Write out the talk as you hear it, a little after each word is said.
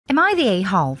Am I the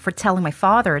a-hole for telling my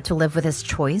father to live with his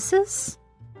choices?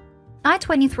 I,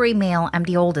 23 male, am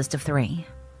the oldest of 3.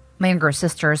 My younger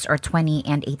sisters are 20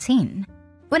 and 18.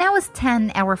 When I was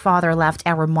 10, our father left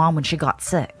our mom when she got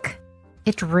sick.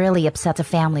 It really upset the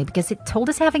family because it told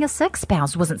us having a sick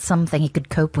spouse wasn't something he could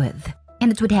cope with, and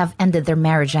it would have ended their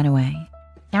marriage anyway.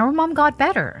 Our mom got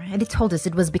better, and he told us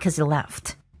it was because he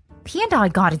left. He and I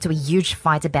got into a huge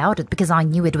fight about it because I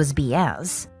knew it was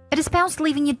BS. And a spouse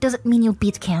leaving you doesn't mean you'll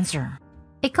beat cancer.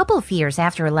 A couple of years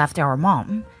after he left our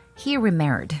mom, he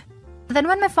remarried. Then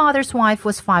when my father's wife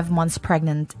was 5 months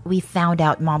pregnant, we found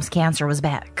out mom's cancer was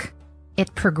back.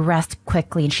 It progressed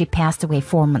quickly and she passed away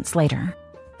 4 months later.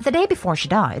 The day before she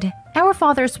died, our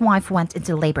father's wife went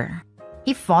into labor.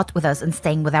 He fought with us in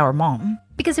staying with our mom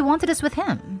because he wanted us with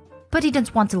him. But he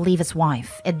didn't want to leave his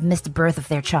wife and missed the birth of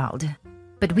their child.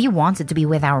 But we wanted to be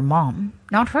with our mom,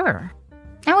 not her.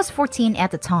 I was 14 at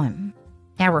the time.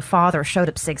 Our father showed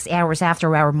up 6 hours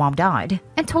after our mom died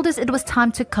and told us it was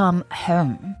time to come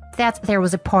home, that there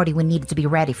was a party we needed to be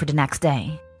ready for the next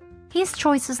day. His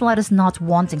choices led us not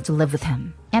wanting to live with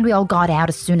him, and we all got out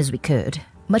as soon as we could,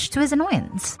 much to his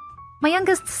annoyance. My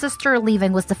youngest sister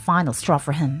leaving was the final straw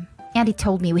for him, and he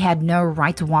told me we had no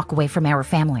right to walk away from our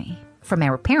family, from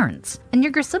our parents and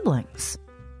younger siblings.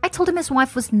 I told him his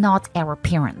wife was not our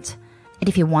parent, and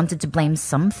if he wanted to blame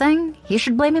something, he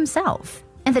should blame himself.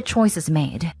 And the choice is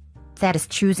made. That is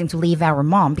choosing to leave our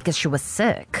mom because she was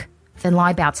sick, then lie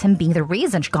about him being the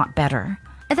reason she got better,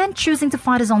 and then choosing to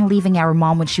fight us on leaving our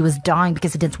mom when she was dying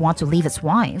because he didn't want to leave his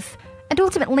wife, and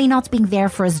ultimately not being there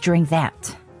for us during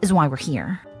that, is why we're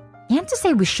here. And to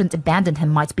say we shouldn't abandon him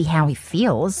might be how he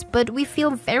feels, but we feel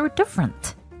very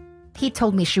different. He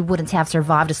told me she wouldn't have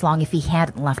survived as long if he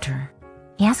hadn't left her.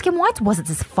 Ask him why it wasn't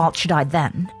his fault she died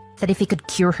then. That if he could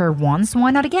cure her once,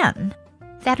 why not again?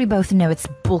 That we both know it's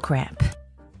bullcrap.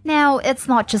 Now, it's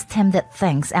not just him that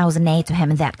thinks I was an A to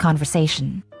him in that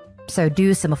conversation. So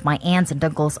do some of my aunts and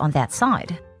uncles on that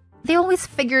side. They always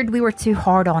figured we were too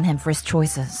hard on him for his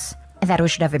choices, and that we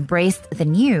should have embraced the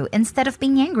new instead of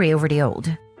being angry over the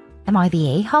old. Am I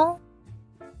the a-hole?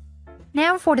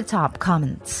 Now for the top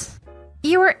comments.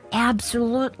 You are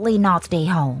absolutely not the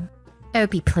a-hole.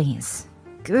 OP, please.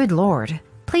 Good lord.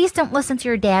 Please don't listen to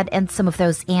your dad and some of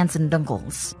those aunts and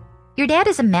uncles. Your dad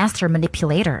is a master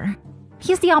manipulator.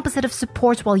 He's the opposite of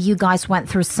support while you guys went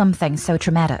through something so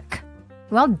traumatic.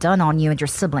 Well done on you and your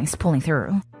siblings pulling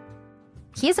through.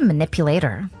 He is a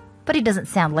manipulator, but he doesn't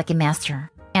sound like a master,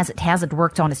 as it hasn't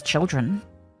worked on his children.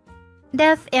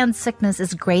 Death and sickness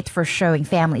is great for showing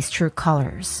families' true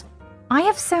colors. I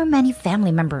have so many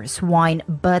family members whine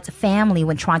but family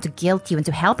when trying to guilt you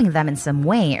into helping them in some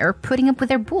way or putting up with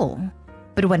their bull.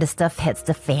 But when the stuff hits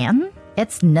the fan,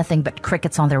 it's nothing but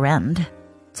crickets on their end.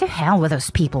 To hell with those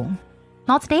people.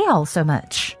 Not they all so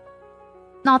much.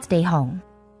 Not they all.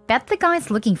 Bet the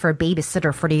guy's looking for a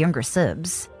babysitter for the younger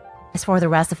sibs. As for the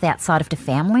rest of that side of the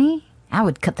family, I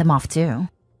would cut them off too.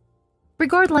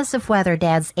 Regardless of whether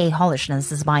dad's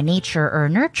a-holishness is by nature or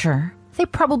nurture, they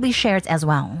probably share it as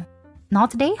well.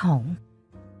 Not they all.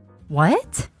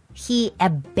 What? He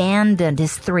abandoned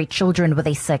his 3 children with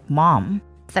a sick mom,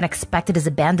 then expected his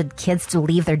abandoned kids to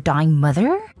leave their dying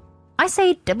mother? I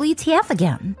say WTF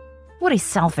again. What a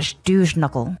selfish douche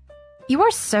knuckle. You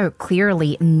are so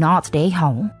clearly not the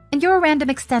a-hole, and your random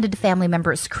extended family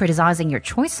members criticizing your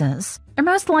choices are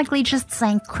most likely just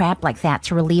saying crap like that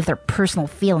to relieve their personal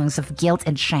feelings of guilt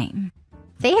and shame.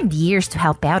 They had years to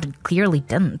help out and clearly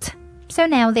didn't, so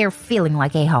now they're feeling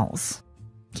like a-holes.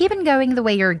 Keep on going the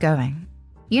way you're going.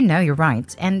 You know you're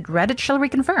right, and Reddit shall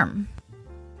reconfirm.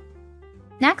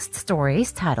 Next story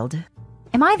is titled,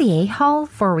 Am I the a-hole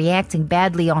for reacting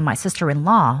badly on my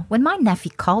sister-in-law when my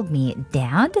nephew called me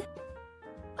Dad?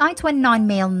 I, 29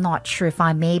 male, not sure if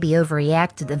I maybe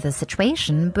overreacted in this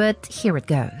situation, but here it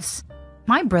goes.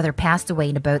 My brother passed away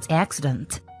in a boat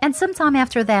accident, and sometime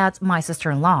after that, my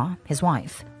sister-in-law, his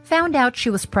wife, found out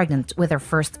she was pregnant with her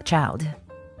first child.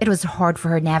 It was hard for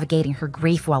her navigating her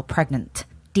grief while pregnant,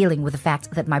 dealing with the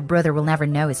fact that my brother will never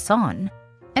know his son,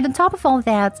 and on top of all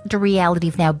that, the reality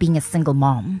of now being a single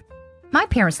mom. My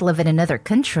parents live in another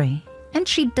country, and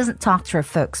she doesn't talk to her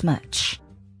folks much.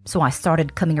 So I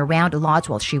started coming around a lot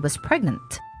while she was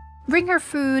pregnant. Bring her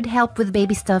food, help with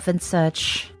baby stuff and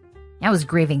such. I was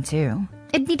grieving too.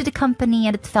 It needed a company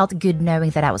and it felt good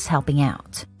knowing that I was helping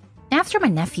out. After my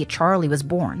nephew Charlie was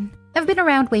born, I've been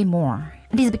around way more,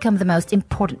 and he's become the most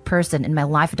important person in my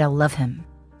life and I love him.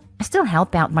 I still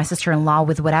help out my sister-in-law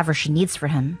with whatever she needs for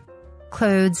him.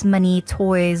 Clothes, money,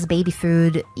 toys, baby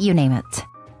food, you name it.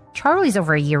 Charlie's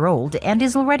over a year old and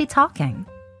is already talking.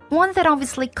 One that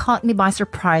obviously caught me by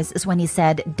surprise is when he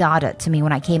said Dada to me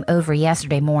when I came over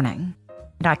yesterday morning.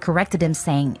 And I corrected him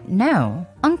saying, no,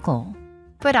 uncle.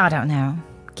 But I don't know.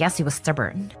 Guess he was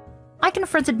stubborn. I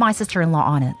confronted my sister-in-law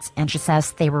on it, and she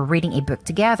says they were reading a book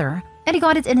together, and he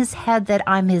got it in his head that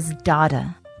I'm his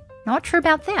Dada. Not sure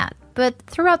about that, but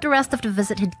throughout the rest of the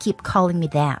visit he'd keep calling me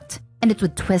that, and it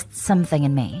would twist something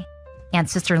in me. And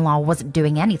sister-in-law wasn't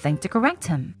doing anything to correct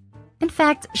him. In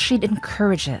fact, she'd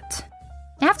encourage it.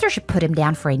 After she put him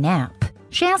down for a nap,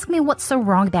 she asked me what's so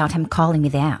wrong about him calling me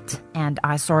that, and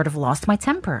I sort of lost my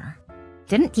temper.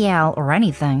 Didn't yell or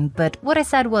anything, but what I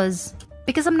said was,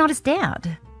 because I'm not his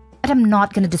dad. And I'm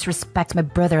not gonna disrespect my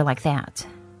brother like that.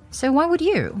 So why would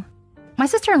you? My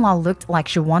sister-in-law looked like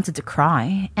she wanted to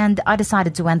cry, and I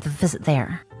decided to end the visit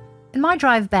there. In my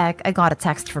drive back, I got a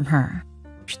text from her.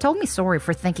 She told me sorry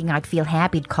for thinking I'd feel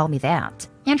happy he'd call me that,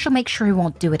 and she'll make sure he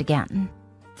won't do it again.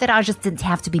 That I just didn't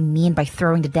have to be mean by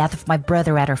throwing the death of my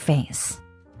brother at her face.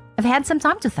 I've had some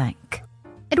time to think.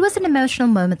 It was an emotional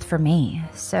moment for me,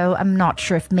 so I'm not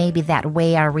sure if maybe that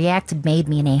way I reacted made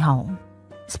me an a-hole.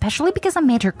 Especially because I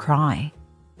made her cry.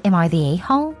 Am I the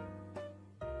a-hole?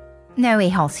 No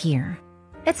a-holes here.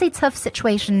 It's a tough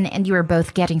situation and you are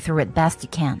both getting through it best you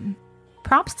can.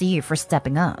 Props to you for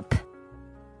stepping up.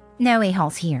 No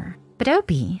a-holes here. But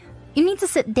Opie, you need to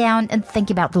sit down and think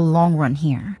about the long run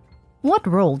here. What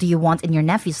role do you want in your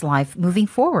nephew's life moving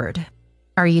forward?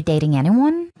 Are you dating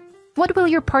anyone? What will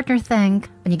your partner think,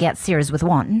 when you get serious with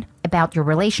one, about your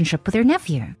relationship with your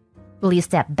nephew? Will you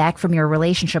step back from your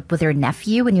relationship with your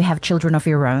nephew when you have children of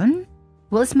your own?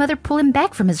 Will his mother pull him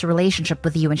back from his relationship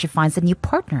with you when she finds a new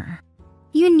partner?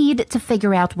 You need to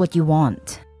figure out what you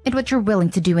want, and what you're willing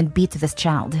to do and be to this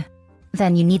child.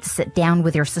 Then you need to sit down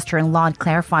with your sister-in-law and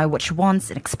clarify what she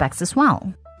wants and expects as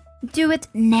well. Do it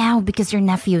now because your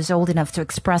nephew is old enough to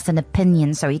express an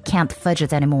opinion so you can't fudge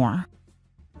it anymore.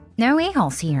 No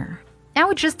a-holes here. I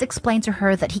would just explain to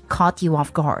her that he caught you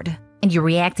off guard, and you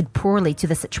reacted poorly to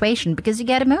the situation because you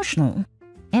get emotional.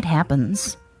 It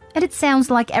happens. And it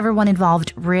sounds like everyone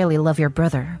involved really love your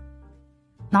brother.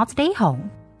 Not an a-hole.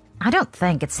 I don't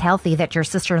think it's healthy that your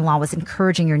sister-in-law was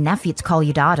encouraging your nephew to call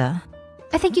you Dada.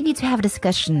 I think you need to have a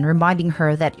discussion reminding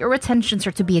her that your intentions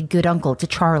are to be a good uncle to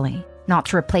Charlie, not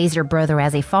to replace your brother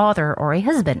as a father or a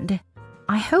husband.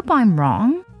 I hope I'm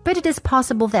wrong, but it is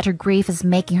possible that her grief is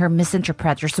making her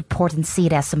misinterpret your support and see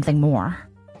it as something more.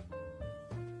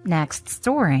 Next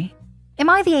story. Am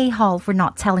I the a-hole for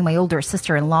not telling my older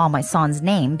sister-in-law my son's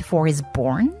name before he's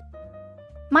born?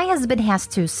 My husband has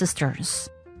two sisters.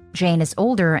 Jane is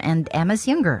older and Emma's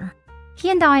younger. He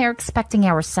and I are expecting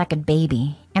our second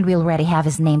baby, and we already have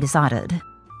his name decided.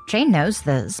 Jane knows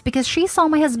this because she saw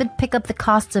my husband pick up the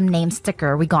custom name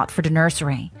sticker we got for the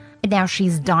nursery, and now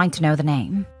she's dying to know the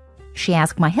name. She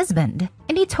asked my husband,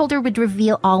 and he told her we'd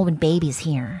reveal all when baby's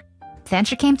here. Then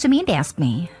she came to me and asked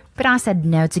me, but I said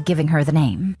no to giving her the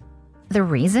name. The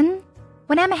reason?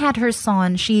 When Emma had her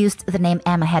son, she used the name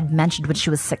Emma had mentioned when she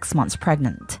was 6 months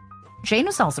pregnant. Jane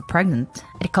was also pregnant,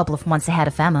 a couple of months ahead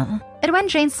of Emma, and when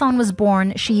Jane's son was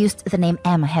born, she used the name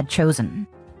Emma had chosen.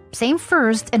 Same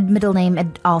first and middle name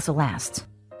and also last.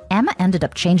 Emma ended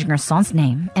up changing her son's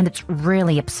name, and it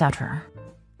really upset her.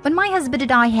 When my husband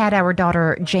and I had our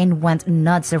daughter, Jane went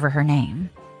nuts over her name.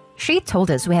 She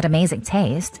told us we had amazing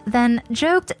taste, then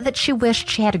joked that she wished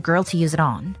she had a girl to use it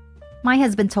on. My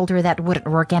husband told her that wouldn't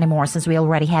work anymore since we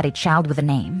already had a child with a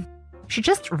name. She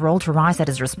just rolled her eyes at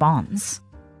his response.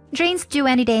 Jane's due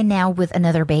any day now with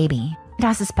another baby, and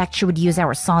I suspect she would use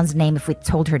our son's name if we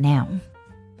told her now.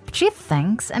 But she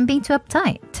thinks I'm being too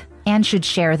uptight, and should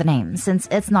share the name since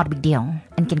it's not a big deal,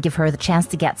 and can give her the chance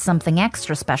to get something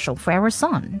extra special for our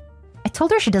son. I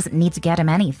told her she doesn't need to get him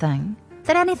anything,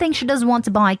 that anything she does want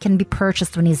to buy can be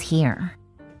purchased when he's here.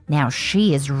 Now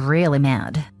she is really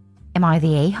mad. Am I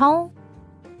the a-hole?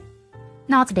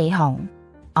 Not the a-hole.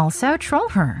 Also, troll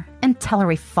her and tell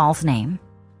her a false name.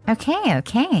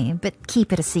 Okay, but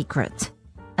keep it a secret.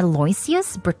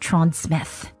 Aloysius Bertrand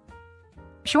Smith.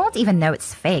 She won't even know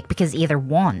it's fake because either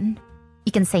one,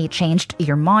 you can say you changed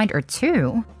your mind, or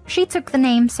two, she took the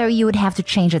name so you would have to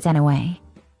change it anyway.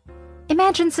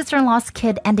 Imagine sister-in-law's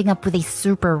kid ending up with a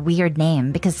super weird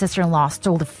name because sister-in-law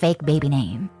stole the fake baby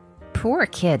name. Poor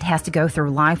kid has to go through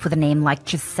life with a name like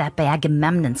Giuseppe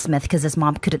Agamemnon Smith because his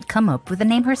mom couldn't come up with the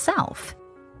name herself.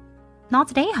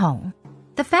 Not an a-hole.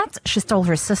 The fact she stole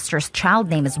her sister's child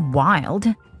name is wild.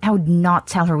 I would not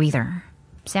tell her either.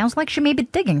 Sounds like she may be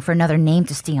digging for another name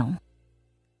to steal.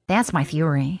 That's my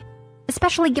theory.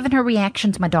 Especially given her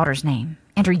reaction to my daughter's name,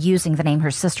 and her using the name her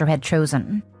sister had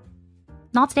chosen.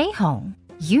 Not an a-hole.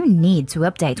 You need to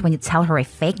update when you tell her a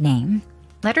fake name.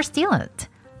 Let her steal it.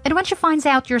 And when she finds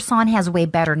out your son has a way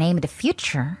better name in the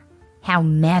future, how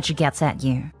mad she gets at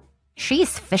you.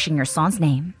 She's fishing your son's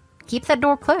name. Keep that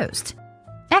door closed.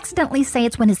 Accidentally say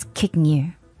it's when he's kicking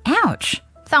you. Ouch!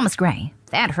 Thomas Gray,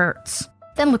 that hurts.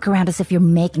 Then look around as if you're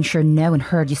making sure no one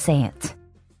heard you say it.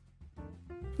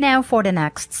 Now for the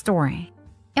next story.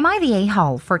 Am I the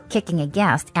a-hole for kicking a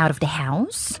guest out of the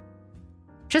house?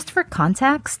 Just for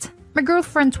context, my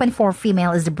girlfriend, 24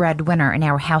 female, is the breadwinner in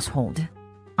our household.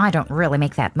 I don't really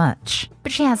make that much,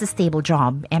 but she has a stable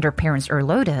job and her parents are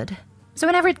loaded. So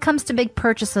whenever it comes to big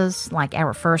purchases, like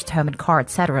our first home and car,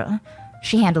 etc.,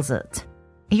 she handles it.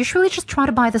 I usually just try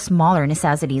to buy the smaller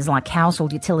necessities like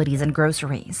household utilities and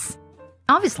groceries.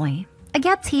 Obviously, I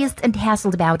get teased and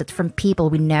hassled about it from people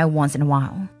we know once in a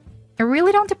while. I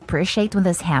really don't appreciate when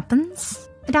this happens,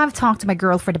 and I've talked to my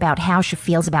girlfriend about how she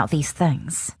feels about these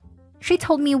things. She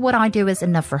told me what I do is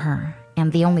enough for her,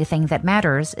 and the only thing that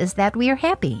matters is that we are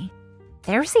happy.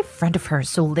 There's a friend of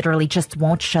hers who literally just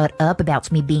won't shut up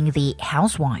about me being the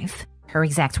housewife, her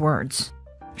exact words.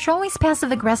 She always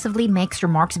passive-aggressively makes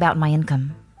remarks about my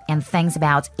income, and things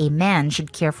about a man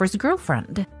should care for his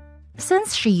girlfriend.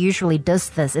 Since she usually does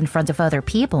this in front of other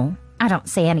people, I don't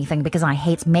say anything because I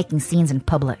hate making scenes in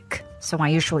public, so I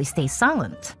usually stay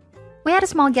silent. We had a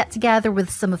small get-together with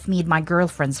some of me and my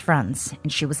girlfriend's friends,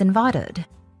 and she was invited.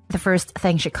 The first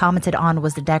thing she commented on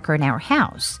was the decor in our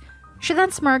house. She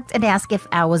then smirked and asked if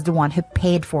I was the one who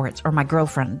paid for it or my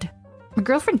girlfriend. My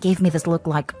girlfriend gave me this look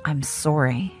like, I'm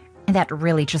sorry, and that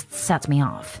really just set me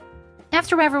off.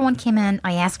 After everyone came in,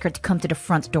 I asked her to come to the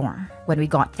front door. When we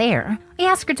got there, I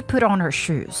asked her to put on her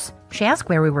shoes. She asked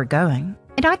where we were going,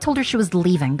 and I told her she was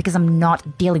leaving because I'm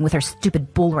not dealing with her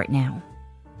stupid bull right now.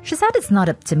 She said it's not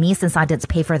up to me since I didn't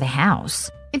pay for the house,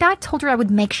 and I told her I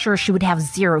would make sure she would have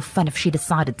zero fun if she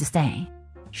decided to stay.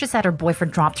 She said her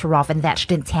boyfriend dropped her off and that she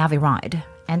didn't have a ride,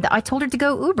 and I told her to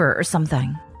go Uber or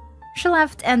something. She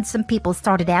left and some people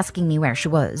started asking me where she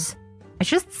was. I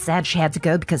just said she had to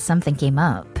go because something came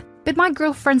up. But my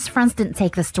girlfriend's friends didn't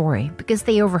take the story because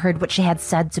they overheard what she had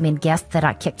said to me and guessed that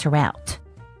I kicked her out.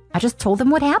 I just told them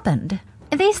what happened,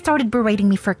 and they started berating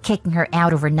me for kicking her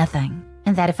out over nothing,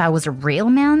 and that if I was a real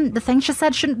man, the things she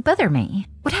said shouldn't bother me.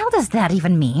 What hell does that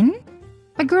even mean?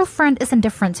 My girlfriend is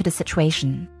indifferent to the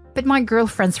situation, but my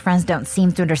girlfriend's friends don't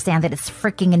seem to understand that it's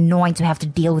freaking annoying to have to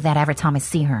deal with that every time I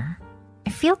see her.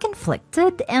 I feel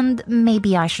conflicted, and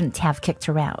maybe I shouldn't have kicked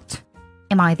her out.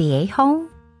 Am I the a-hole?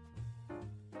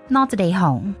 Not an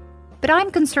a-hole, but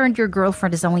I'm concerned your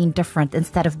girlfriend is only indifferent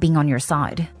instead of being on your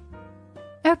side.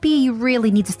 OP, you really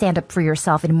need to stand up for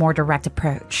yourself in a more direct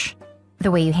approach.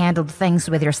 The way you handled things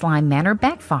with your slime manner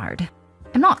backfired.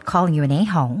 I'm not calling you an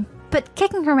a-hole, but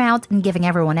kicking her out and giving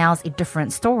everyone else a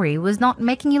different story was not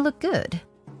making you look good.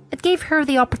 It gave her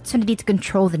the opportunity to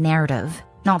control the narrative,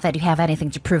 not that you have anything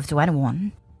to prove to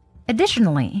anyone.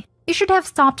 Additionally, you should have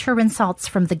stopped her insults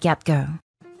from the get-go.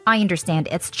 I understand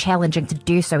it's challenging to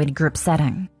do so in a group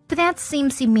setting, but that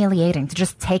seems humiliating to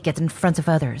just take it in front of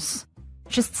others.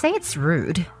 Just say it's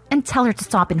rude, and tell her to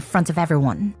stop in front of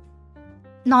everyone.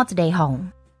 Not an a-hole,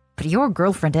 but your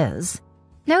girlfriend is.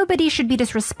 Nobody should be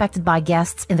disrespected by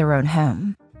guests in their own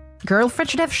home. Girlfriend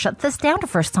should have shut this down the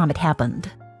first time it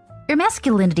happened. Your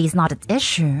masculinity is not at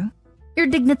issue. Your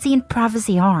dignity and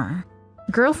privacy are.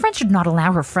 Girlfriend should not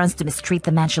allow her friends to mistreat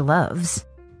the man she loves.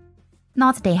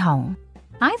 Not an a-hole.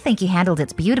 I think you handled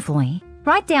it beautifully,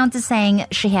 right down to saying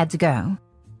she had to go.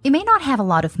 You may not have a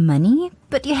lot of money,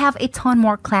 but you have a ton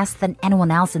more class than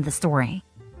anyone else in the story.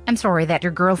 I'm sorry that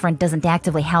your girlfriend doesn't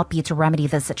actively help you to remedy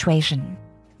the situation.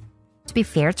 To be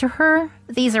fair to her,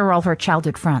 these are all her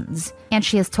childhood friends, and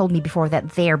she has told me before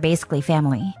that they are basically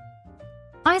family.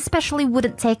 I especially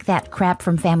wouldn't take that crap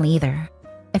from family either.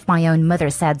 If my own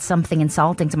mother said something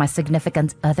insulting to my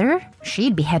significant other,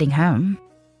 she'd be heading home.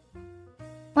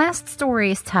 Last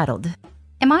story is titled,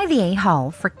 Am I the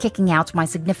a-hole for kicking out my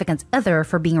significant other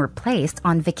for being replaced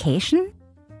on vacation?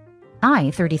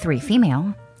 I, 33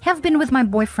 female, have been with my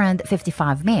boyfriend,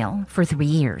 55 male, for 3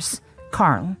 years,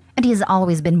 Carl, and he has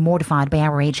always been mortified by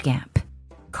our age gap.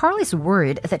 Carl is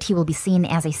worried that he will be seen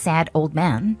as a sad old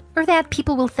man, or that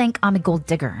people will think I'm a gold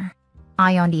digger.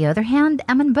 I, on the other hand,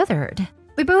 am unbothered.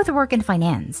 We both work in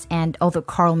finance, and although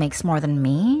Carl makes more than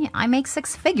me, I make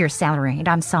 6-figure salary and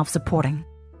I'm self-supporting.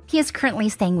 He is currently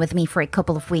staying with me for a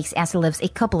couple of weeks as he lives a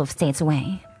couple of states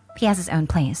away. He has his own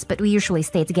place, but we usually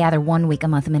stay together 1 week a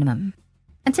month minimum.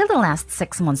 Until the last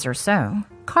 6 months or so,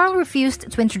 Carl refused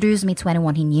to introduce me to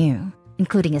anyone he knew,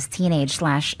 including his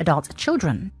teenage/adult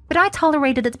children, but I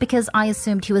tolerated it because I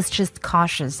assumed he was just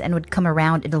cautious and would come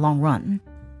around in the long run.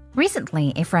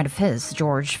 Recently, a friend of his,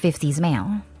 George, 50s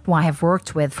male, who I have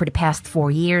worked with for the past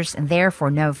 4 years and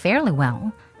therefore know fairly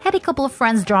well, had a couple of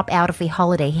friends drop out of a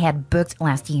holiday he had booked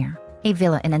last year, a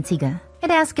villa in Antigua,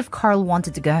 and asked if Carl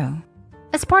wanted to go.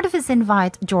 As part of his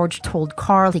invite, George told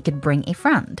Carl he could bring a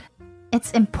friend.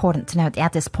 It's important to note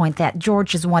at this point that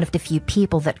George is one of the few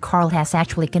people that Carl has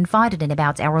actually confided in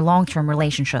about our long-term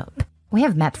relationship. We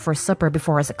have met for supper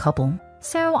before as a couple,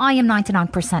 so I am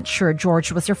 99% sure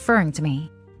George was referring to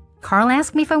me. Carl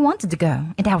asked me if I wanted to go,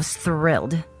 and I was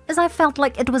thrilled, as I felt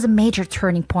like it was a major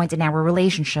turning point in our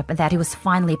relationship and that he was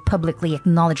finally publicly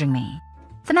acknowledging me.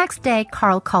 The next day,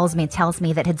 Carl calls me and tells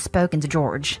me that he'd spoken to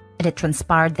George, and it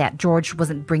transpired that George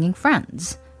wasn't bringing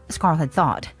friends, as Carl had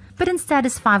thought, but instead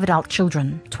his 5 adult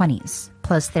children, 20s,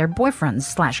 plus their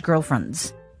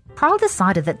boyfriends/girlfriends. Carl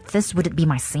decided that this wouldn't be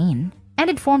my scene, and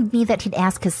informed me that he'd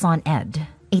ask his son Ed,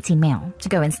 18 male, to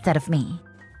go instead of me.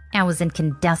 I was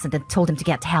incandescent and told him to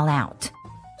get the hell out.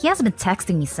 He has been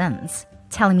texting me since,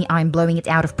 telling me I'm blowing it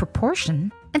out of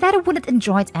proportion, and that I wouldn't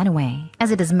enjoy it anyway,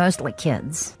 as it is mostly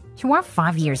kids. You are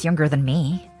 5 years younger than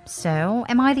me, so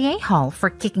am I the a-hole for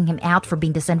kicking him out for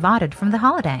being disinvited from the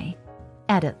holiday?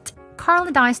 Edit. Carl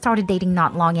and I started dating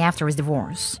not long after his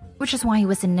divorce, which is why he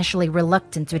was initially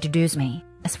reluctant to introduce me.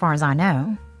 As far as I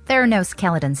know, there are no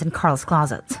skeletons in Carl's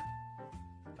closet.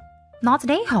 Not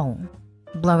an a-hole.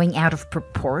 Blowing out of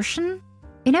proportion?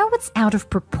 You know what's out of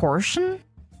proportion?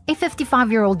 A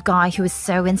 55-year-old guy who is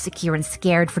so insecure and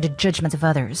scared for the judgment of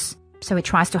others, so he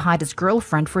tries to hide his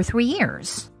girlfriend for 3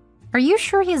 years. Are you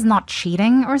sure he is not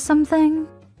cheating or something?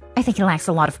 I think he lacks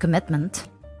a lot of commitment.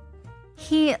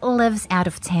 He lives out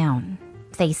of town.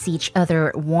 They see each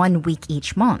other 1 week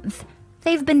each month.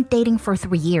 They've been dating for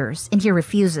 3 years, and he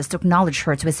refuses to acknowledge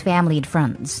her to his family and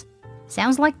friends.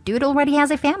 Sounds like dude already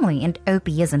has a family and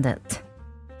Opie isn't it?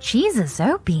 Jesus,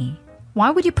 Opie. Why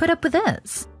would you put up with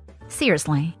this?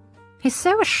 Seriously. He's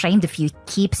so ashamed if you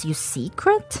keeps you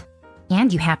secret?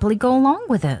 And you happily go along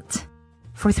with it.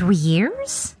 For 3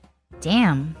 years?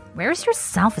 Damn, where's your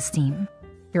self-esteem?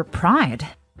 Your pride?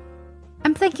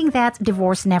 I'm thinking that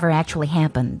divorce never actually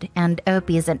happened, and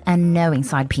Opie is an unknowing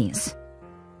side piece.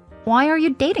 Why are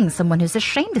you dating someone who's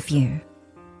ashamed of you?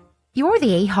 You're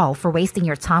the a-hole for wasting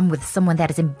your time with someone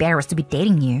that is embarrassed to be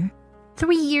dating you.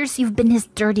 3 years you've been his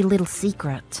dirty little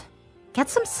secret. Get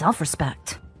some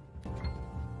self-respect.